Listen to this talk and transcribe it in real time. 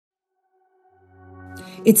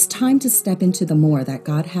It's time to step into the more that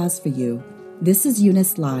God has for you. This is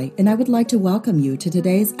Eunice Lai, and I would like to welcome you to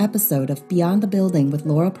today's episode of Beyond the Building with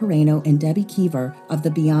Laura Pereno and Debbie Keever of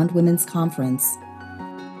the Beyond Women's Conference.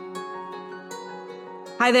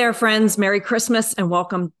 Hi there, friends. Merry Christmas and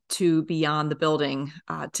welcome to Beyond the Building.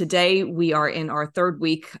 Today, we are in our third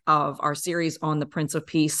week of our series on the Prince of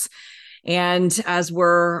Peace. And as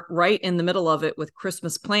we're right in the middle of it with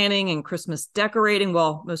Christmas planning and Christmas decorating,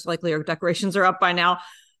 well, most likely our decorations are up by now,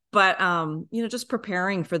 but, just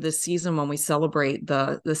preparing for this season when we celebrate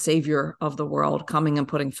the Savior of the world coming and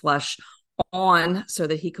putting flesh on so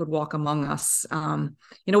that he could walk among us.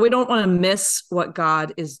 We don't want to miss what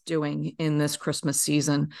God is doing in this Christmas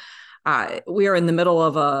season. We are in the middle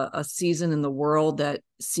of a season in the world that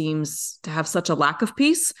seems to have such a lack of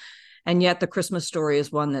peace. And yet the Christmas story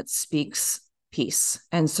is one that speaks peace.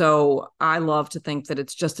 And so I love to think that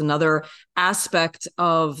it's just another aspect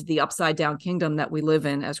of the upside down kingdom that we live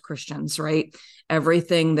in as Christians, right?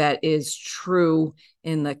 Everything that is true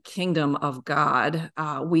in the kingdom of God,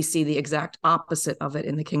 we see the exact opposite of it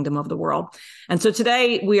in the kingdom of the world. And so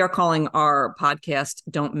today we are calling our podcast,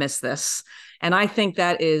 Don't Miss This. And I think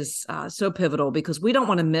that is so pivotal because we don't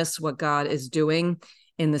want to miss what God is doing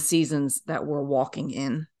in the seasons that we're walking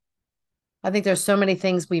in. I think there's so many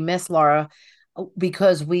things we miss, Laura,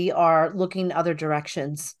 because we are looking other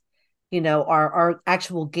directions. Our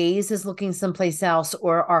actual gaze is looking someplace else,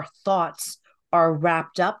 or our thoughts are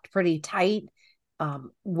wrapped up pretty tight,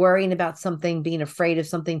 worrying about something, being afraid of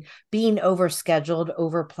something, being overscheduled,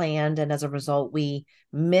 overplanned. And as a result, we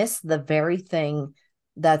miss the very thing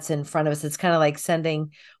that's in front of us. It's kind of like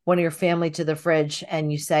sending one of your family to the fridge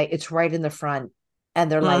and you say, it's right in the front. And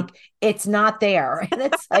they're like, it's not there. And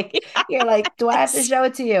it's like, you're like, do I have to show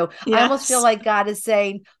it to you? Yes. I almost feel like God is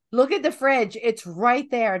saying, look at the fridge. It's right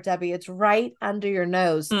there, Debbie. It's right under your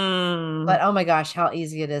nose. But oh my gosh, how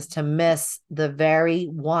easy it is to miss the very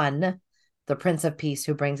one, the Prince of Peace,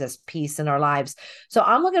 who brings us peace in our lives. So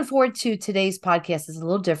I'm looking forward to today's podcast. It's a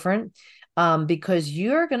little different because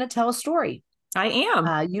you're going to tell a story. I am.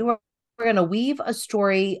 We're going to weave a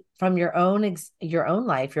story from your own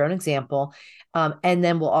life, your own example. And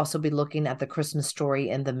then we'll also be looking at the Christmas story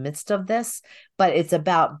in the midst of this. But it's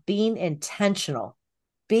about being intentional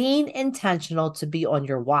to be on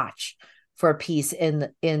your watch for peace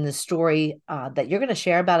in the story that you're going to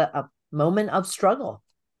share about a moment of struggle.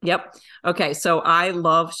 Yep. Okay. So I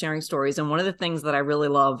love sharing stories. And one of the things that I really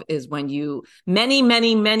love is when you many,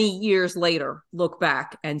 many, many years later look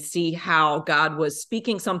back and see how God was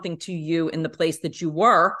speaking something to you in the place that you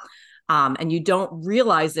were. And you don't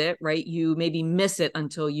realize it, right? You maybe miss it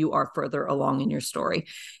until you are further along in your story.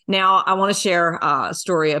 Now, I want to share a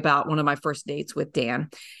story about one of my first dates with Dan.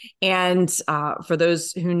 And for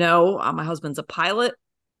those who know, my husband's a pilot.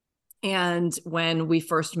 And when we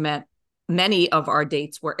first met, many of our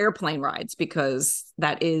dates were airplane rides because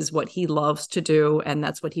that is what he loves to do. And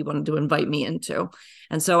that's what he wanted to invite me into.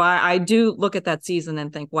 And so I do look at that season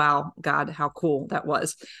and think, wow, God, how cool that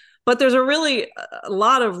was. But there's a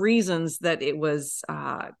lot of reasons that it was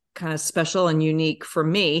kind of special and unique for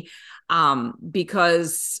me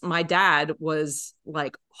because my dad was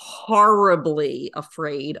like horribly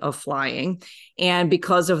afraid of flying. And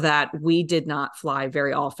because of that, we did not fly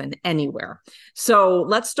very often anywhere. So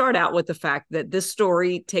let's start out with the fact that this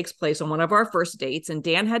story takes place on one of our first dates. And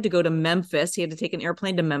Dan had to go to Memphis. He had to take an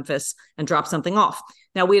airplane to Memphis and drop something off.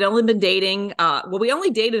 Now, we'd only been dating. We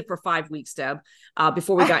only dated for 5 weeks, Deb,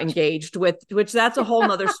 before we got engaged, which that's a whole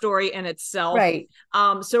nother story in itself. Right.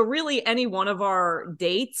 So really, any one of our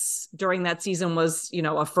dates during that season was,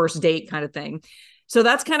 a first date kind of thing. So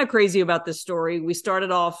that's kind of crazy about this story. We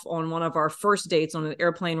started off on one of our first dates on an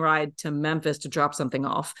airplane ride to Memphis to drop something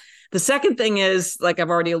off. The second thing is, like I've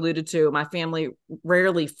already alluded to, my family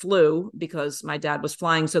rarely flew because my dad was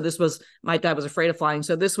flying. So my dad was afraid of flying.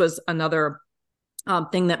 So this was another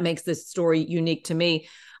thing that makes this story unique to me.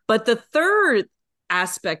 But the third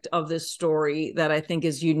aspect of this story that I think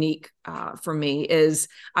is unique for me is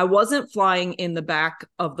I wasn't flying in the back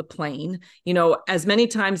of the plane. As many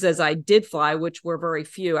times as I did fly, which were very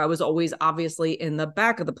few, I was always obviously in the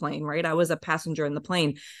back of the plane, right? I was a passenger in the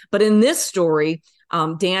plane. But in this story,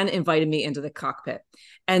 Dan invited me into the cockpit.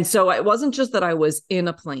 And so it wasn't just that I was in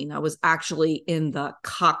a plane, I was actually in the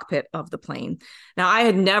cockpit of the plane. Now, I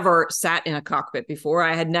had never sat in a cockpit before.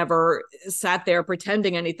 I had never sat there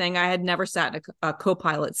pretending anything. I had never sat in a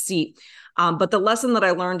co-pilot seat. But the lesson that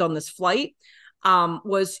I learned on this flight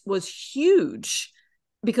was huge,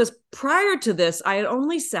 because prior to this, I had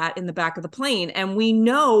only sat in the back of the plane. And we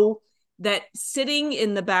know that sitting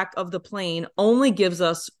in the back of the plane only gives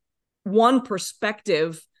us one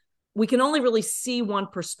perspective we can only really see one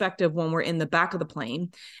perspective when we're in the back of the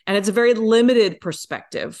plane, and it's a very limited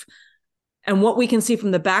perspective. And what we can see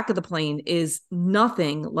from the back of the plane is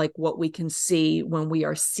nothing like what we can see when we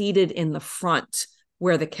are seated in the front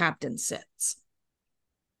where the captain sits.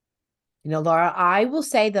 Laura, I will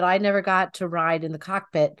say that I never got to ride in the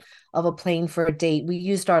cockpit of a plane for a date. We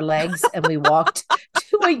used our legs and we walked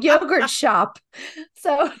to a yogurt shop.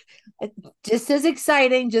 So just as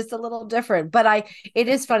exciting, just a little different. But it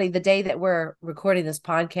is funny, the day that we're recording this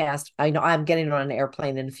podcast, I know I'm getting on an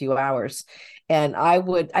airplane in a few hours. And I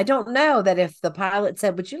don't know that if the pilot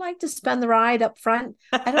said, would you like to spend the ride up front?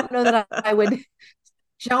 I don't know that I would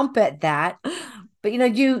jump at that. But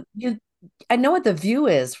I know what the view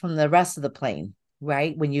is from the rest of the plane,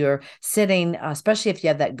 right? When you're sitting, especially if you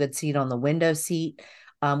have that good seat on the window seat,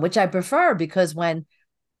 which I prefer because when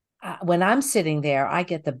I'm sitting there, I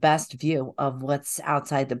get the best view of what's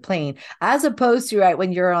outside the plane, as opposed to right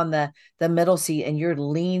when you're on the middle seat and you're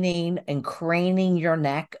leaning and craning your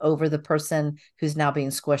neck over the person who's now being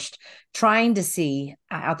squished, trying to see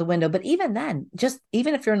out the window. But even then,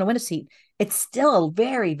 even if you're in the window seat, it's still a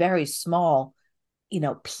very, very small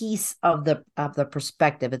piece of the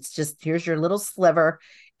perspective. It's just, here's your little sliver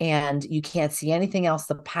and you can't see anything else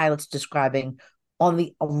the pilot's describing on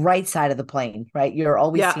the right side of the plane, right? You're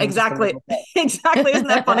always seeing exactly. Exactly. Isn't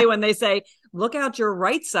that funny when they say, look out your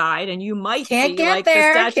right side and you might see like the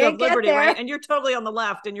Statue of Liberty, right? And you're totally on the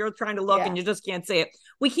left and you're trying to look and you just can't see it.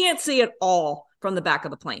 We can't see it all from the back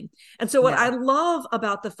of the plane. And so what I love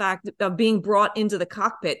about the fact of being brought into the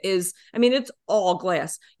cockpit is, it's all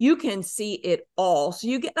glass. You can see it all. So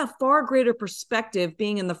you get a far greater perspective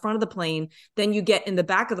being in the front of the plane than you get in the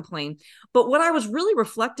back of the plane. But what I was really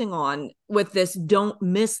reflecting on with this, don't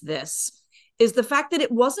miss this, is the fact that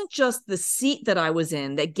it wasn't just the seat that I was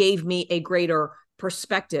in that gave me a greater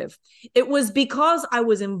perspective. It was because I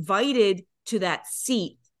was invited to that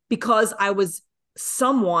seat because I was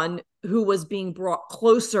someone who was being brought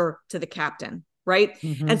closer to the captain, right?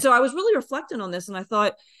 Mm-hmm. And so I was really reflecting on this and I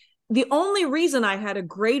thought, the only reason I had a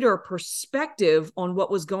greater perspective on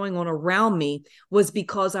what was going on around me was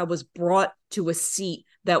because I was brought to a seat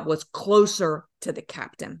that was closer to the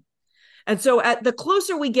captain. And so at the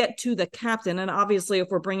closer we get to the captain, and obviously if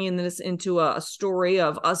we're bringing this into a story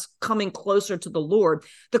of us coming closer to the Lord,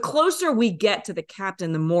 the closer we get to the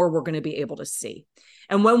captain, the more we're going to be able to see.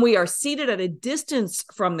 And when we are seated at a distance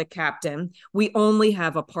from the captain, we only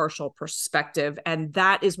have a partial perspective. And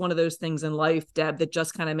that is one of those things in life, Deb, that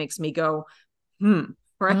just kind of makes me go, right?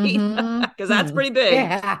 Because that's pretty big.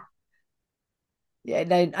 Yeah.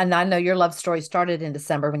 And I know your love story started in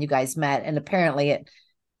December when you guys met, and apparently it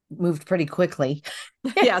moved pretty quickly.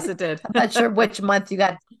 Yes, it did. I'm not sure which month you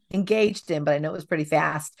got engaged in, but I know it was pretty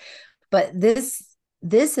fast. But this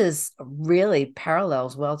is really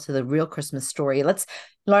parallels well to the real Christmas story.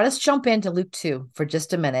 Let's jump into Luke 2 for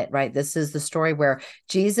just a minute, right? This is the story where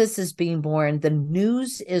Jesus is being born. The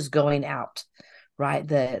news is going out, right?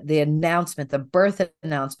 The announcement, the birth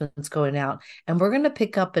announcement is going out. And we're going to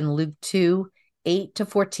pick up in Luke 2,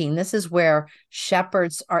 8-14. This is where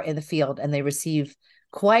shepherds are in the field and they receive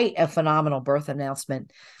quite a phenomenal birth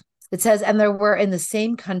announcement. It says, and there were in the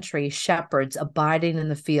same country shepherds abiding in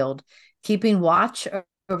the field, keeping watch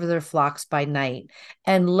over their flocks by night.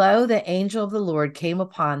 And lo, the angel of the Lord came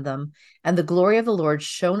upon them, and the glory of the Lord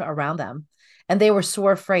shone around them. And they were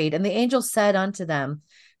sore afraid. And the angel said unto them,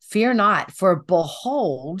 fear not, for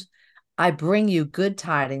behold, I bring you good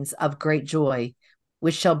tidings of great joy,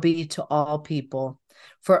 which shall be to all people.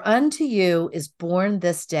 For unto you is born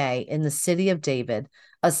this day in the city of David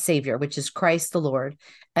a Savior, which is Christ the Lord.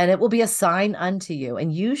 And it will be a sign unto you,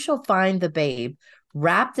 and you shall find the babe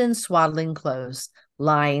wrapped in swaddling clothes,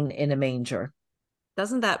 lying in a manger.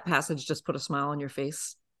 Doesn't that passage just put a smile on your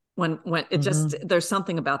face? When it just, there's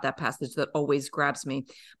something about that passage that always grabs me.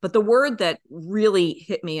 But the word that really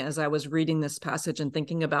hit me as I was reading this passage and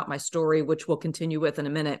thinking about my story, which we'll continue with in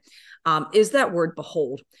a minute, is that word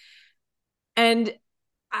behold. And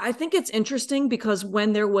I think it's interesting because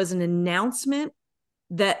when there was an announcement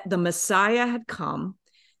that the Messiah had come,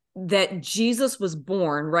 that Jesus was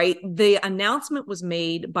born, right? The announcement was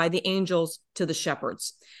made by the angels to the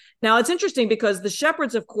shepherds. Now, it's interesting because the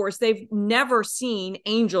shepherds, of course, they've never seen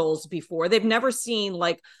angels before. They've never seen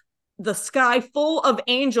like the sky full of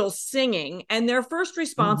angels singing. And their first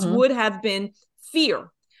response would have been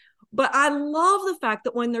fear. But I love the fact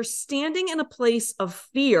that when they're standing in a place of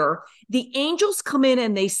fear, the angels come in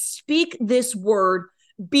and they speak this word,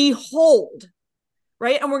 behold.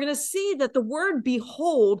 Right. And we're going to see that the word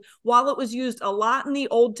behold, while it was used a lot in the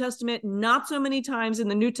Old Testament, not so many times in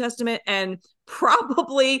the New Testament, and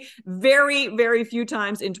probably very, very few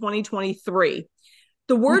times in 2023.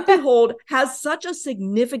 The word behold has such a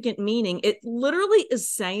significant meaning. It literally is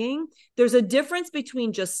saying there's a difference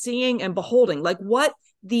between just seeing and beholding. Like what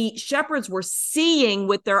the shepherds were seeing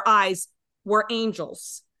with their eyes were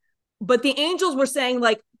angels. But the angels were saying,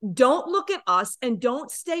 like, don't look at us and don't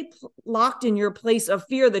stay locked in your place of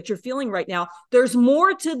fear that you're feeling right now. There's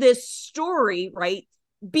more to this story, right?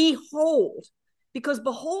 Behold, because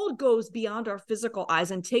behold goes beyond our physical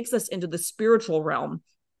eyes and takes us into the spiritual realm.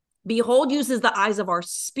 Behold uses the eyes of our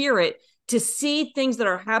spirit to see things that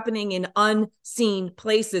are happening in unseen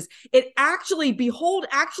places. Behold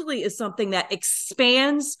actually is something that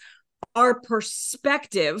expands our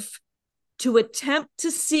perspective to attempt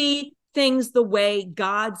to see things the way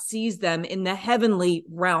God sees them in the heavenly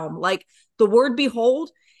realm. Like the word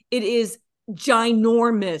behold, it is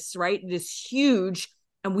ginormous, right? It is huge.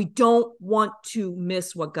 And we don't want to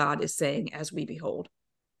miss what God is saying as we behold.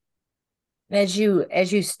 As you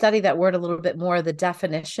study that word a little bit more, the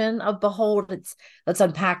definition of behold, let's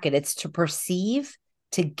unpack it. It's to perceive,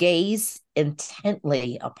 to gaze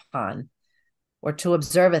intently upon, or to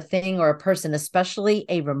observe a thing or a person, especially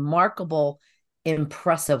a remarkable,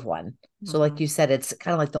 impressive one. So like you said, it's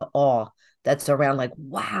kind of like the awe that's around, like,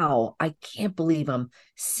 wow, I can't believe I'm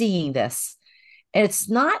seeing this. And it's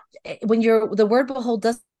not, when the word behold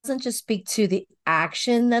doesn't just speak to the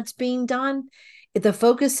action that's being done. The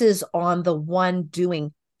focus is on the one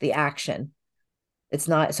doing the action. It's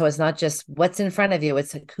not just what's in front of you.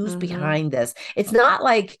 It's like, who's behind this? It's not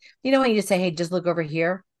like, when you just say, hey, just look over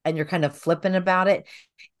here and you're kind of flippant about it.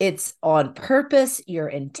 It's on purpose, your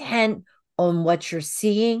intent on what you're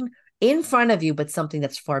seeing in front of you, but something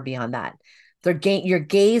that's far beyond that. You're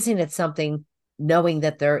gazing at something, knowing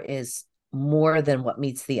that there is more than what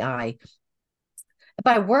meets the eye.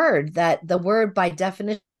 By word, that the word by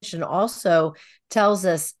definition also tells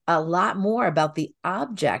us a lot more about the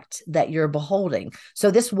object that you're beholding. So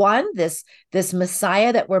this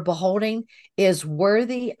Messiah that we're beholding is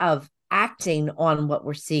worthy of acting on what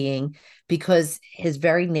we're seeing, because his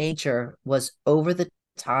very nature was over the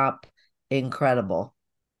top incredible.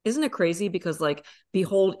 Isn't it crazy? Because like,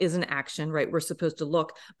 behold is an action, right? We're supposed to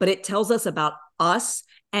look, but it tells us about us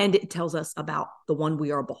and it tells us about the one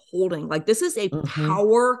we are beholding. Like this is a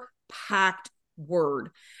power-packed word.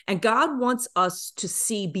 And God wants us to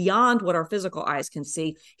see beyond what our physical eyes can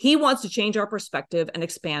see. He wants to change our perspective and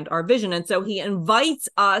expand our vision. And so he invites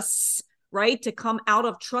us, right, to come out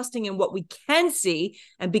of trusting in what we can see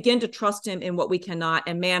and begin to trust him in what we cannot.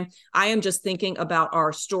 And man, I am just thinking about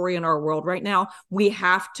our story in our world right now. We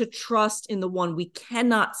have to trust in the one we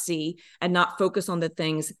cannot see and not focus on the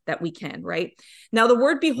things that we can, right? Now, the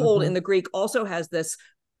word behold in the Greek also has this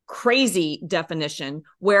crazy definition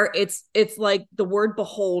where it's like the word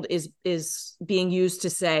behold is being used to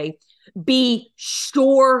say, be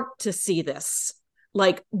sure to see this.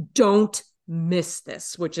 Like, don't miss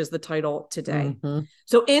this, which is the title today.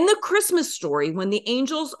 So in the Christmas story, when the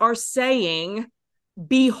angels are saying,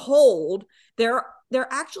 behold, they're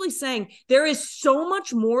actually saying there is so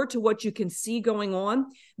much more to what you can see going on.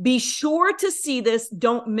 Be sure to see this.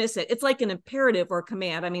 Don't miss it. It's like an imperative or a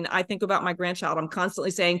command. I mean, I think about my grandchild. I'm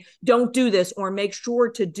constantly saying, don't do this, or make sure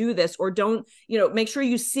to do this, or don't, make sure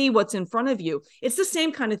you see what's in front of you. It's the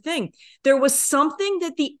same kind of thing. There was something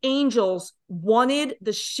that the angels wanted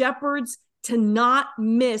the shepherds to not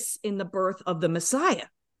miss in the birth of the Messiah.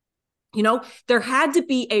 There had to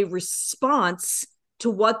be a response to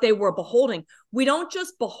what they were beholding. We don't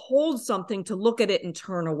just behold something to look at it and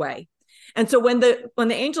turn away. And so when the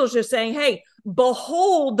angels are saying, hey,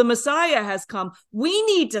 behold, the Messiah has come, we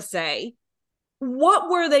need to say, what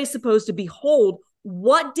were they supposed to behold?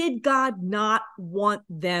 What did God not want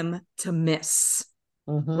them to miss?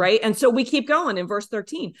 Right. And so we keep going in verse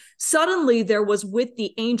 13. Suddenly there was with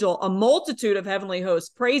the angel a multitude of heavenly hosts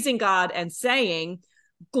praising God and saying,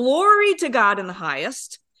 glory to God in the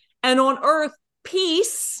highest, and on earth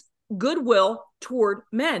peace, goodwill toward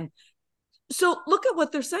men. So look at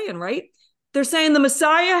what they're saying, right? They're saying the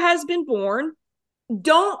Messiah has been born.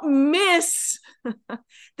 Don't miss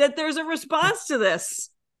that there's a response to this,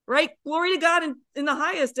 right? Glory to God in the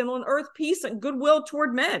highest, and on earth peace and goodwill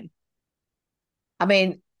toward men. I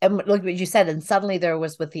mean, and look what you said, and suddenly there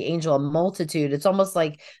was with the angel a multitude. It's almost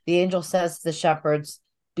like the angel says to the shepherds,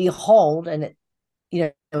 behold, and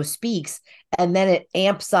it, speaks, and then it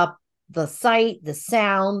amps up the sight, the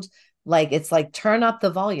sound, like it's like turn up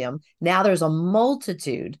the volume. Now there's a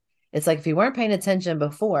multitude. It's like if you weren't paying attention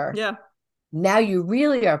before, now you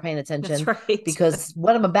really are paying attention. That's right. Because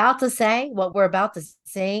what I'm about to say, what we're about to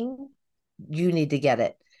sing, you need to get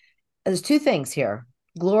it. There's two things here.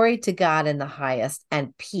 Glory to God in the highest,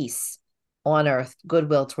 and peace on earth,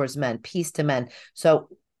 goodwill towards men, peace to men. So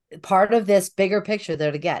part of this bigger picture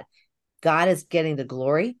there to get, God is getting the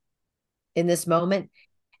glory in this moment.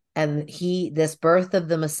 And this birth of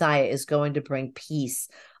the Messiah is going to bring peace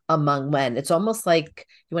among men. It's almost like,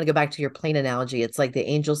 you want to go back to your plane analogy. It's like the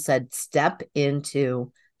angel said, step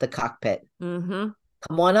into the cockpit. Mm-hmm.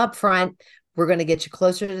 Come on up front. We're going to get you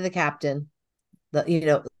closer to the captain,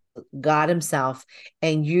 God himself.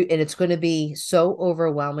 And it's going to be so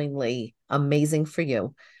overwhelmingly amazing for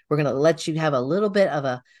you. We're going to let you have a little bit of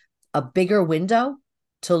a bigger window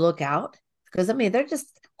to look out. Because they're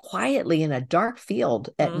just quietly in a dark field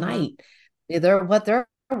at night. What they're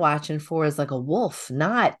watching for is like a wolf,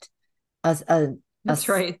 not That's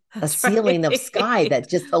right. That's a ceiling of sky that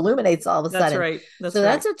just illuminates all of a sudden. Right.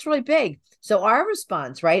 That's what's really big. So our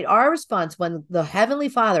response when the Heavenly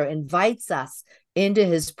Father invites us into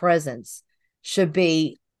his presence should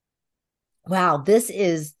be, wow, this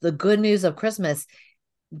is the good news of Christmas.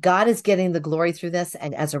 God is getting the glory through this.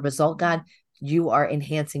 And as a result, God, you are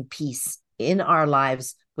enhancing peace in our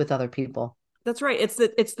lives with other people. That's right.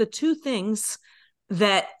 It's the two things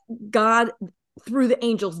that God, through the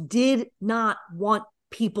angels, did not want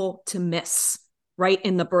people to miss, right,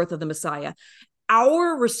 in the birth of the Messiah.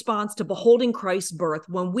 Our response to beholding Christ's birth,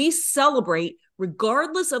 when we celebrate,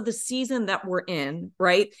 regardless of the season that we're in,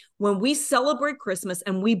 right, when we celebrate Christmas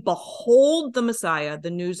and we behold the Messiah,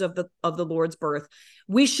 the news of the Lord's birth,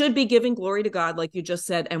 we should be giving glory to God, like you just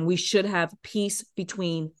said, and we should have peace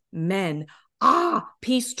between men.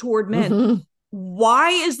 Peace toward men. Mm-hmm.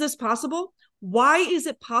 Why is this possible? Why is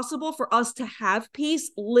it possible for us to have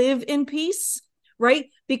peace, live in peace, right?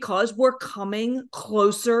 Because we're coming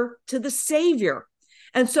closer to the Savior.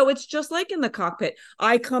 And so it's just like in the cockpit.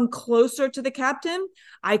 I come closer to the captain.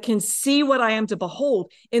 I can see what I am to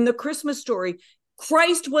behold. In the Christmas story,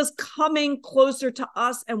 Christ was coming closer to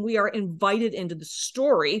us, and we are invited into the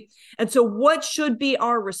story. And so what should be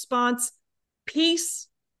our response? Peace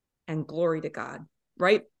and glory to God,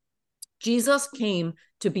 right? Jesus came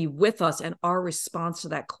to be with us, and our response to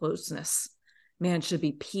that closeness, man, should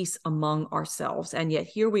be peace among ourselves. And yet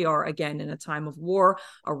here we are again in a time of war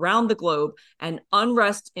around the globe and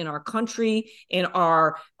unrest in our country, in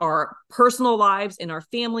our personal lives, in our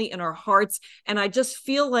family, in our hearts. And I just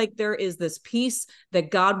feel like there is this peace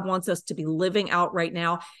that God wants us to be living out right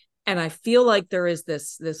now. And I feel like there is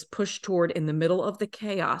this push toward, in the middle of the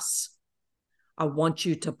chaos, I want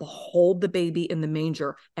you to behold the baby in the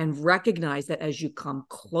manger and recognize that as you come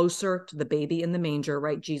closer to the baby in the manger,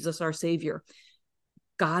 right, Jesus, our Savior,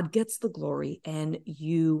 God gets the glory and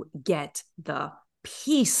you get the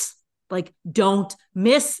peace. Like, don't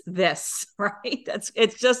miss this, right?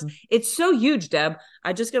 It's so huge, Deb.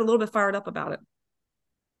 I just get a little bit fired up about it.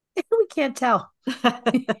 We can't tell.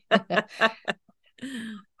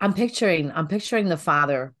 I'm picturing the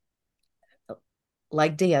Father,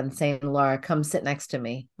 like Dan, saying, Laura, come sit next to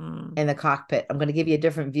me in the cockpit. I'm going to give you a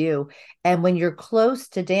different view. And when you're close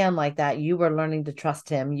to Dan like that, you were learning to trust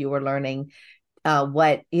him. You were learning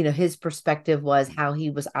what, his perspective was, how he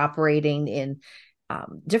was operating in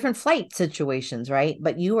different flight situations, right?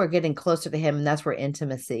 But you were getting closer to him, and that's where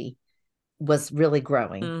intimacy was really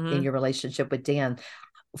growing in your relationship with Dan.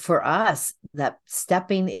 For us, that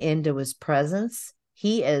stepping into his presence,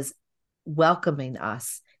 he is welcoming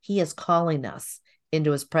us. He is calling us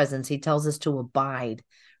into his presence. He tells us to abide,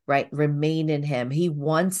 right? Remain in him. He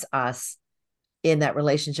wants us in that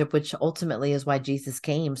relationship, which ultimately is why Jesus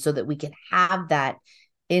came, so that we can have that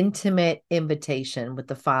intimate invitation with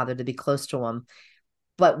the Father to be close to him.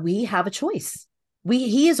 But we have a choice.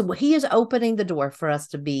 He is opening the door for us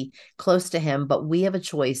to be close to him, but we have a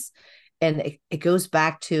choice. And it goes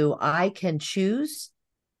back to, I can choose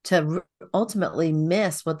to ultimately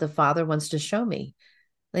miss what the Father wants to show me.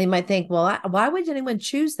 They might think, well, why would anyone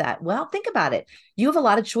choose that? Well, think about it. You have a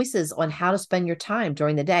lot of choices on how to spend your time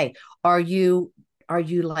during the day. Are you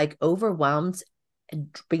like overwhelmed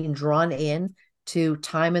and being drawn in to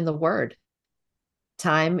time in the Word,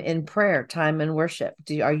 time in prayer, time in worship?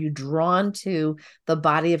 Are you drawn to the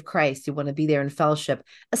body of Christ? You want to be there in fellowship,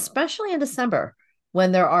 especially in December,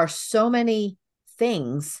 when there are so many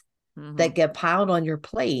things that get piled on your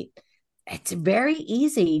plate. It's very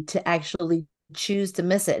easy to actually choose to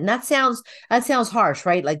miss it. And that sounds harsh,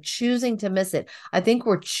 right? Like choosing to miss it. I think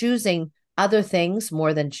we're choosing other things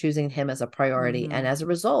more than choosing him as a priority. And as a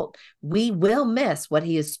result, we will miss what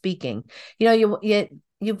he is speaking.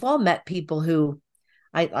 You've all met people who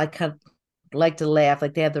I kind of like to laugh,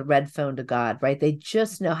 like they have the red phone to God, right? They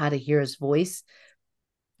just know how to hear his voice.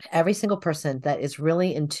 Every single person that is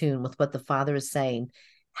really in tune with what the Father is saying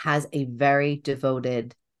has a very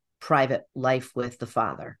devoted private life with the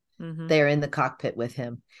Father. Mm-hmm. They're in the cockpit with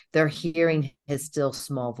him. They're hearing his still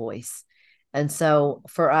small voice. And so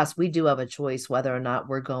for us, we do have a choice whether or not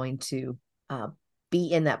we're going to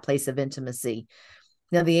be in that place of intimacy.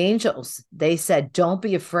 Now, the angels, they said, don't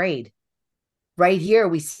be afraid. Right here,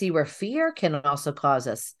 we see where fear can also cause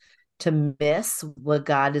us to miss what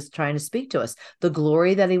God is trying to speak to us, the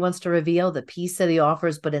glory that he wants to reveal, the peace that he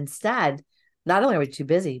offers. But instead, not only are we too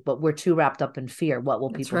busy, but we're too wrapped up in fear. What will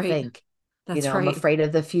That's people right. think? That's I'm right. afraid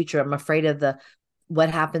of the future. I'm afraid of what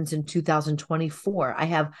happens in 2024. I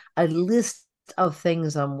have a list of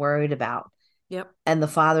things I'm worried about. Yep. And the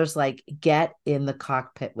Father's like, get in the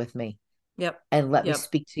cockpit with me. Yep. And let me Yep.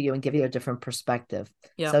 speak to you and give you a different perspective.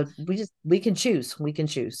 Yep. So we can choose. We can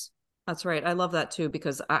choose. That's right. I love that too,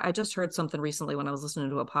 because I just heard something recently when I was listening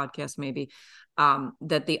to a podcast, maybe,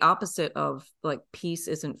 that the opposite of like peace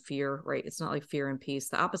isn't fear, right? It's not like fear and peace.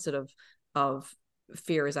 The opposite of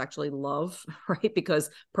fear is actually love, right? Because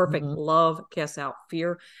perfect love casts out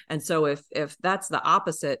fear. And so if that's the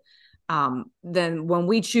opposite, then when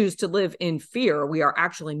we choose to live in fear, we are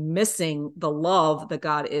actually missing the love that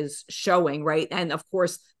God is showing, right? And of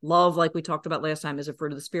course, love, like we talked about last time, is a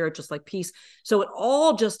fruit of the Spirit, just like peace. So it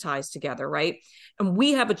all just ties together, right? And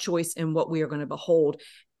we have a choice in what we are going to behold.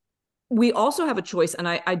 We also have a choice, and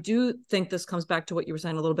I do think this comes back to what you were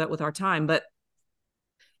saying a little bit with our time, but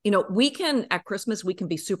we can, at Christmas, we can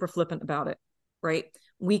be super flippant about it, right?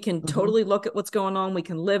 We can totally look at what's going on. We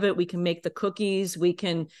can live it. We can make the cookies. We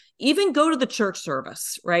can even go to the church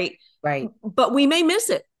service, right? Right. But we may miss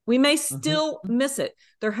it. We may still miss it.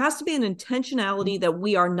 There has to be an intentionality that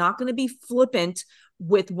we are not going to be flippant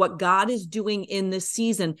with what God is doing in this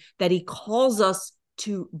season that he calls us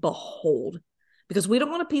to behold. Because we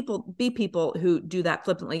don't want to be people who do that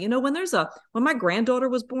flippantly. When my granddaughter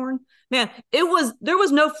was born, man, there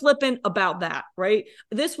was no flippant about that, right?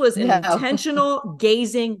 This was an intentional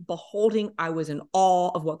gazing, beholding. I was in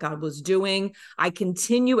awe of what God was doing. I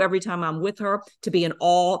continue every time I'm with her to be in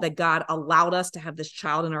awe that God allowed us to have this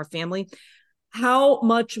child in our family. How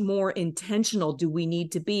much more intentional do we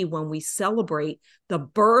need to be when we celebrate the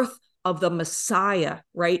birth of the Messiah,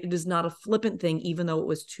 right? It is not a flippant thing, even though it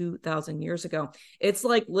was 2,000 years ago. It's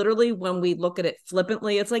like literally when we look at it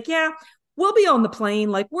flippantly, it's like, yeah, we'll be on the plane.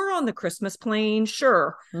 Like we're on the Christmas plane,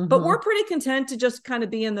 sure. But we're pretty content to just kind of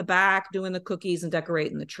be in the back doing the cookies and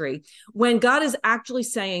decorating the tree. When God is actually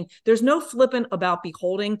saying there's no flippant about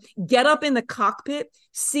beholding, get up in the cockpit,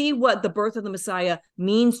 see what the birth of the Messiah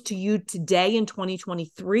means to you today in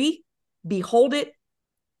 2023, behold it,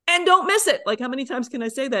 and don't miss it. Like, how many times can I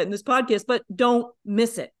say that in this podcast? But don't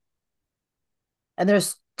miss it. And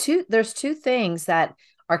there's two things that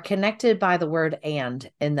are connected by the word "and"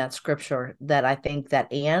 in that scripture that I think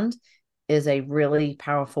that "and" is a really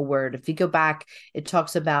powerful word. If you go back, it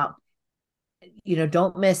talks about,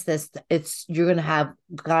 don't miss this. You're going to have,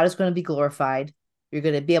 God is going to be glorified. You're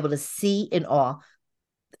going to be able to see in awe,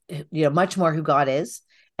 much more who God is.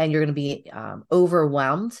 And you're going to be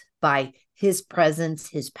overwhelmed by his presence,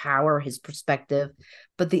 his power, his perspective.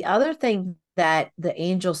 But the other thing that the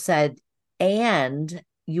angel said, and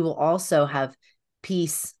you will also have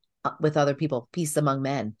peace with other people, peace among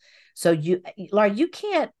men. So Laura, you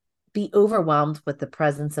can't be overwhelmed with the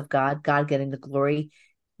presence of God getting the glory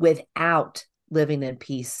without living in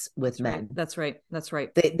peace with men. That's right.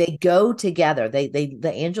 They go together.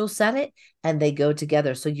 The angel said it, and they go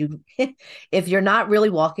together. So if you're not really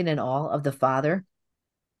walking in awe of the Father,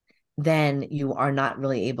 then you are not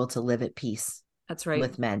really able to live at peace. That's right.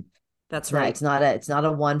 With men. That's right. It's not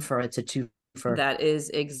a one for, it's a two for. That is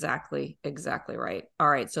exactly right. All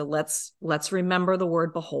right. So let's remember the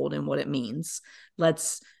word behold and what it means.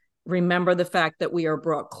 Let's remember the fact that we are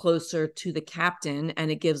brought closer to the captain and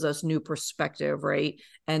it gives us new perspective, right?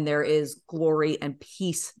 And there is glory and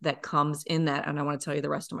peace that comes in that. And I want to tell you the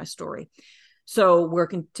rest of my story. So we're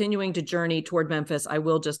continuing to journey toward Memphis. I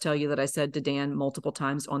will just tell you that I said to Dan multiple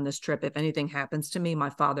times on this trip, if anything happens to me, my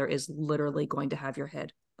father is literally going to have your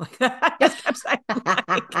head. Like I just kept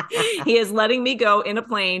saying, he is letting me go in a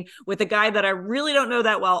plane with a guy that I really don't know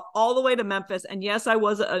that well, all the way to Memphis. And yes, I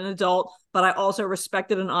was an adult, but I also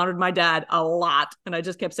respected and honored my dad a lot. And I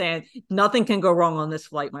just kept saying, nothing can go wrong on this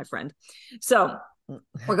flight, my friend. So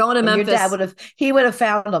we're going to Memphis. Your dad would have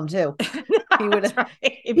found them too. He would have.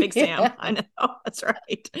 Right. Big Sam. Yeah. I know. That's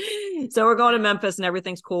right. So we're going to Memphis and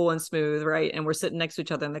everything's cool and smooth. Right. And we're sitting next to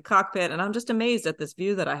each other in the cockpit. And I'm just amazed at this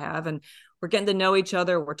view that I have. And we're getting to know each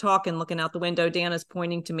other. We're talking, looking out the window. Dan is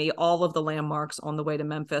pointing to me all of the landmarks on the way to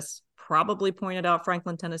Memphis. probably pointed out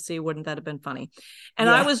Franklin, Tennessee. Wouldn't that have been funny? And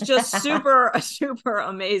Yeah. I was just super, super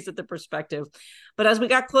amazed at the perspective. But as we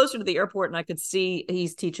got closer to the airport and I could see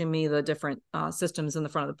he's teaching me the different systems in the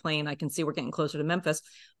front of the plane, I can see we're getting closer to Memphis.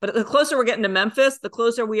 But the closer we're getting to Memphis, the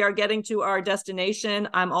closer we are getting to our destination,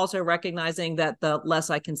 I'm also recognizing that the less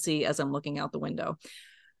I can see as I'm looking out the window.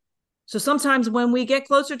 So sometimes when we get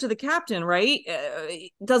closer to the captain, right,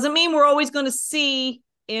 doesn't mean we're always going to see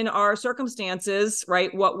in our circumstances,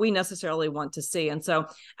 right, what we necessarily want to see. And so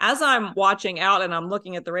as I'm watching out and I'm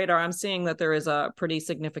looking at the radar, I'm seeing that there is a pretty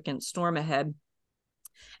significant storm ahead.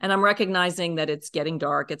 And I'm recognizing that it's getting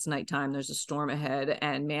dark. It's nighttime. There's a storm ahead.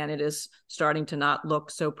 And man, it is starting to not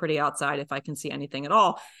look so pretty outside if I can see anything at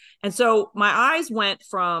all. And so my eyes went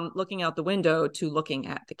from looking out the window to looking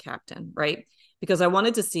at the captain, right? Because I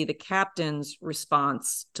wanted to see the captain's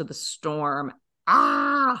response to the storm.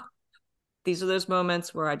 These are those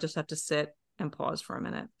moments where I just have to sit and pause for a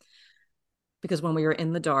minute. Because when we are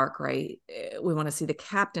in the dark, right, we want to see the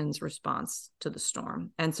captain's response to the storm.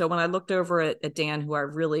 And so when I looked over at Dan, who I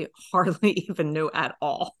really hardly even knew at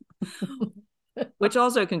all, which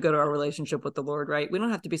also can go to our relationship with the Lord, right? We don't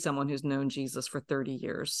have to be someone who's known Jesus for 30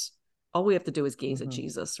 years. All we have to do is gaze at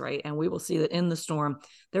Jesus, right? And we will see that in the storm,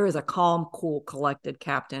 there is a calm, cool, collected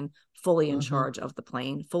captain, fully in charge of the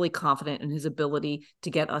plane, fully confident in his ability to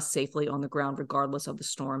get us safely on the ground, regardless of the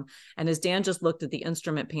storm. And as Dan just looked at the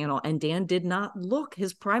instrument panel, and Dan did not look,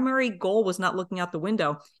 his primary goal was not looking out the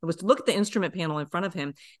window. It was to look at the instrument panel in front of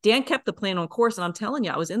him. Dan kept the plane on course. And I'm telling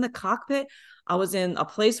you, I was in the cockpit. I was in a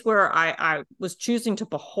place where I was choosing to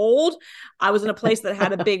behold. I was in a place that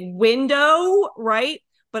had a big window, right?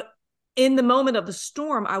 In the moment of the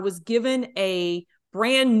storm, I was given a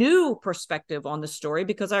brand new perspective on the story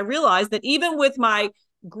because I realized that even with my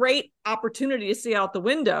great opportunity to see out the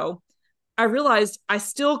window, I realized I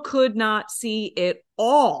still could not see it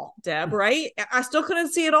all, Deb, right? I still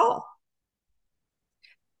couldn't see it all.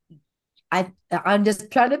 I'm just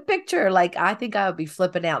trying to picture, like, I think I would be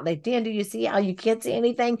flipping out. Like, Dan, do you see how you can't see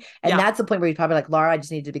anything? And that's the point where you're probably like, Laura, I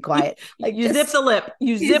just need to be quiet. Like, you zip the lip.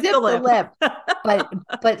 You zip the lip.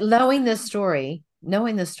 But knowing this story,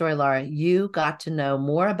 Laura, you got to know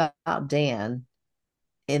more about Dan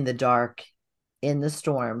in the dark, in the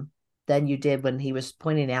storm, than you did when he was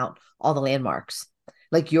pointing out all the landmarks.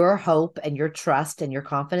 Like, your hope and your trust and your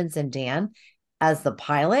confidence in Dan as the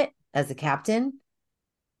pilot, as the captain,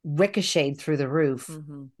 ricocheted through the roof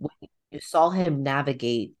when you saw him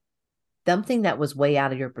navigate something that was way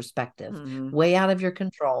out of your perspective, way out of your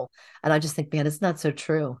control. And I just think, man, it's not so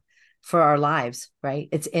true for our lives, right?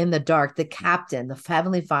 It's in the dark. The captain, the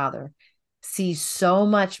Heavenly Father, sees so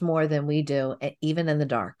much more than we do, even in the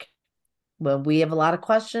dark. When we have a lot of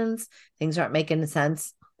questions, things aren't making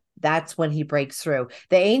sense, that's when he breaks through.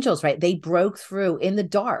 The angels, right? They broke through in the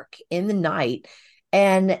dark, in the night.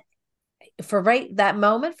 And for that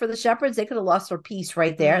moment, for the shepherds, they could have lost their peace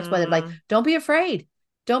right there. That's why they're like, don't be afraid.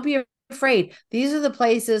 Don't be afraid. These are the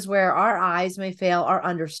places where our eyes may fail. Our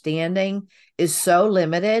understanding is so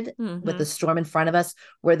limited with the storm in front of us,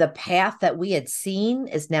 where the path that we had seen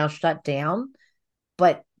is now shut down.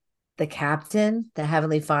 But the captain, the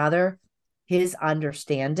Heavenly Father, his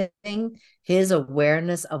understanding, his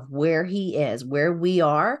awareness of where he is, where we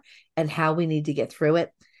are, and how we need to get through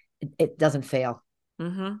it, it doesn't fail.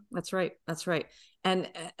 That's right. That's right. And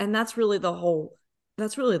that's really the whole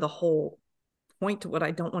point to what I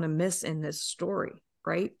don't want to miss in this story,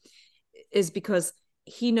 right? Is because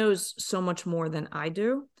he knows so much more than I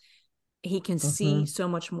do. He can see so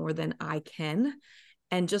much more than I can.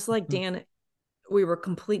 And just like Dan, we were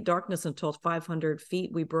complete darkness until 500 feet.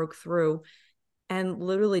 We broke through. And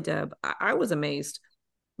literally, Deb, I was amazed.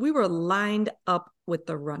 We were lined up with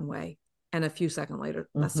the runway. And a few seconds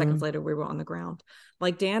later, we were on the ground.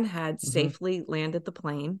 Like, Dan had safely landed the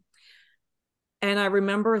plane. And I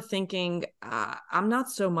remember thinking, I'm not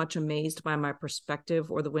so much amazed by my perspective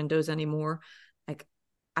or the windows anymore. Like,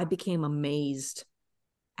 I became amazed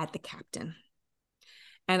at the captain.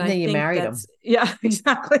 And I think you married him. Yeah,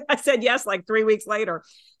 exactly. I said yes, like 3 weeks later.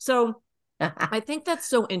 So I think that's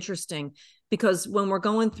so interesting, because when we're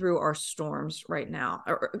going through our storms right now,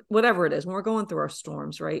 or whatever it is, when we're going through our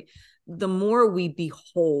storms, right, the more we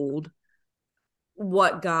behold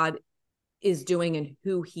what God is doing and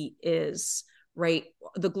who he is, right,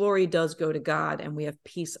 the glory does go to God and we have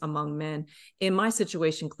peace among men. In my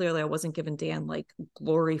situation, clearly I wasn't given Dan like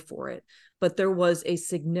glory for it, but there was a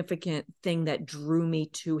significant thing that drew me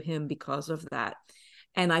to him because of that.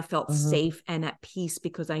 And I felt safe and at peace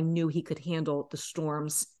because I knew he could handle the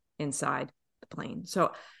storms inside the plane.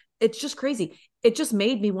 So it's just crazy. It just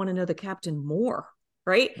made me want to know the captain more,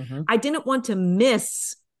 right? I didn't want to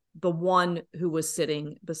miss the one who was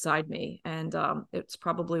sitting beside me. And it's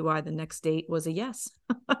probably why the next date was a yes.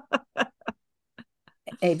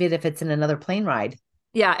 Even if it's in another plane ride.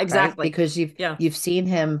 Yeah, exactly. Right? Because you've seen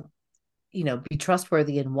him, be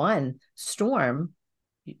trustworthy in one storm.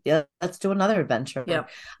 Yeah, let's do another adventure. Yeah.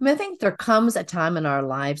 I mean, I think there comes a time in our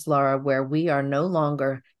lives, Laura, where we are no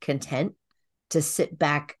longer content to sit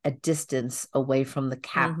back a distance away from the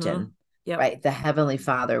captain, right? The Heavenly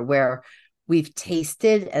Father, where we've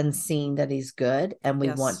tasted and seen that he's good, and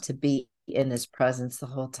we want to be in his presence the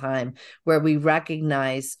whole time, where we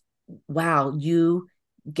recognize, wow, you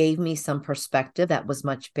gave me some perspective that was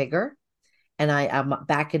much bigger. And I'm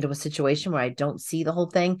back into a situation where I don't see the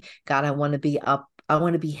whole thing. God, I want to be up. I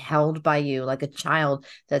want to be held by you like a child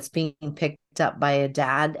that's being picked up by a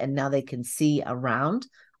dad, and now they can see around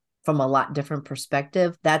from a lot different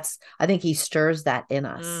perspective. I think he stirs that in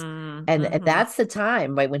us. And that's the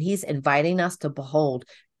time, right? When he's inviting us to behold,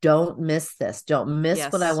 don't miss this. Don't miss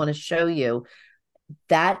what I want to show you.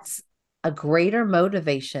 That's a greater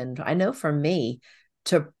motivation, I know, for me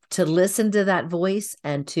to listen to that voice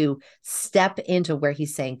and to step into where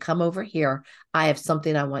he's saying, come over here. I have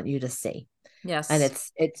something I want you to see. Yes. And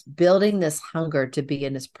it's building this hunger to be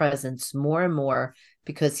in his presence more and more,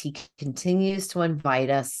 because he continues to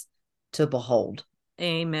invite us to behold.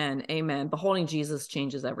 Amen. Amen. Beholding Jesus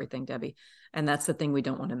changes everything, Debbie. And that's the thing we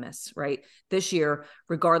don't want to miss, right? This year,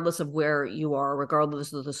 regardless of where you are,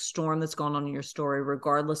 regardless of the storm that's gone on in your story,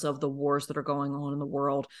 regardless of the wars that are going on in the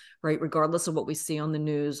world, right? Regardless of what we see on the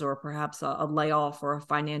news, or perhaps a layoff or a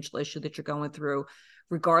financial issue that you're going through,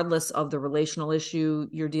 regardless of the relational issue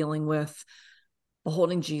you're dealing with,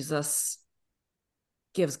 beholding Jesus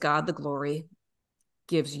gives God the glory,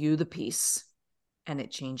 gives you the peace, and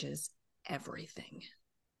it changes everything.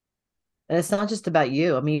 And it's not just about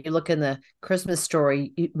you. I mean, you look in the Christmas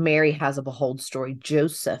story, Mary has a behold story.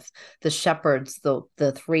 Joseph, the shepherds,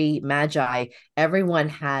 the three magi, everyone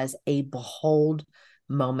has a behold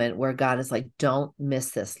moment where God is like, don't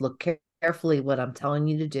miss this. Look carefully what I'm telling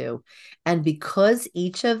you to do. And because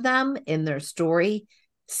each of them in their story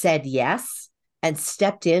said yes and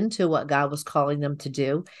stepped into what God was calling them to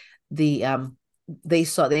do, they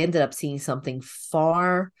ended up seeing something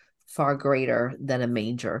far, far greater than a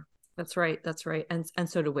manger. That's right. That's right. And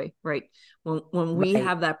so do we, right? When we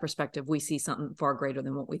have that perspective, we see something far greater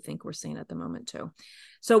than what we think we're seeing at the moment too.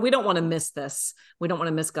 So we don't want to miss this. We don't want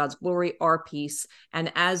to miss God's glory, our peace.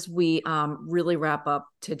 And as we really wrap up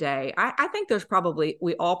today, I think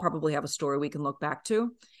we all probably have a story we can look back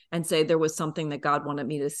to and say there was something that God wanted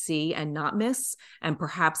me to see and not miss. And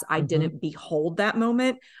perhaps I didn't behold that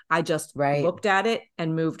moment. I just looked at it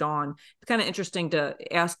and moved on. It's kind of interesting to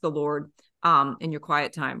ask the Lord in your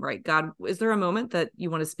quiet time, right? God, is there a moment that you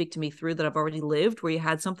want to speak to me through that I've already lived, where you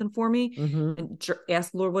had something for me? And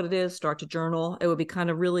ask the Lord what it is, start to journal. It would be kind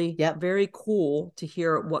of really very cool to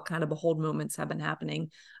hear what kind of behold moments have been happening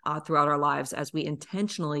throughout our lives as we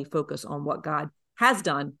intentionally focus on what God has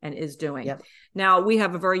done and is doing. Now we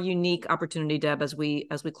have a very unique opportunity, Deb, as we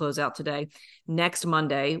close out today. Next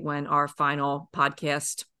Monday, when our final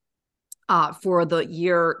podcast for the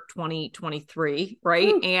year 2023,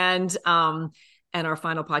 right? And our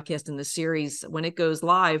final podcast in the series, when it goes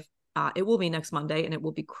live, it will be next Monday, and it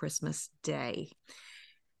will be Christmas Day.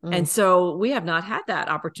 And so we have not had that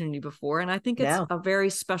opportunity before, and I think it's a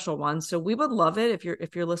very special one. So we would love it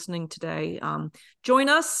if you're listening today. Join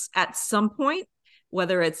us at some point,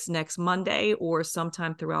 whether it's next Monday or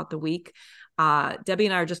sometime throughout the week. Debbie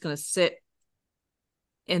and I are just going to sit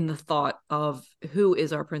in the thought of who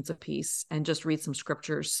is our Prince of Peace, and just read some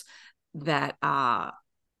scriptures that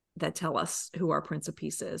tell us who our Prince of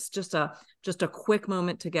Peace is. Just a quick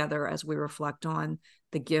moment together as we reflect on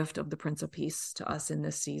the gift of the Prince of Peace to us in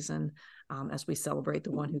this season, as we celebrate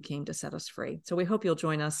the one who came to set us free. So we hope you'll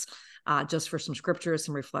join us just for some scriptures,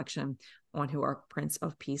 some reflection on who our Prince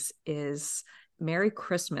of Peace is. Merry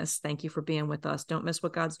Christmas. Thank you for being with us. Don't miss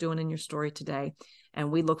what God's doing in your story today.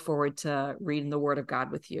 And we look forward to reading the Word of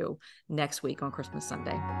God with you next week on Christmas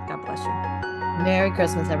Sunday. God bless you. Merry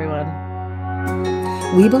Christmas, everyone.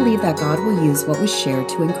 We believe that God will use what was shared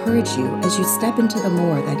to encourage you as you step into the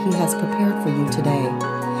more that He has prepared for you today.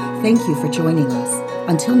 Thank you for joining us.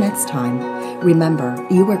 Until next time, remember,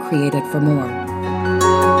 you were created for more.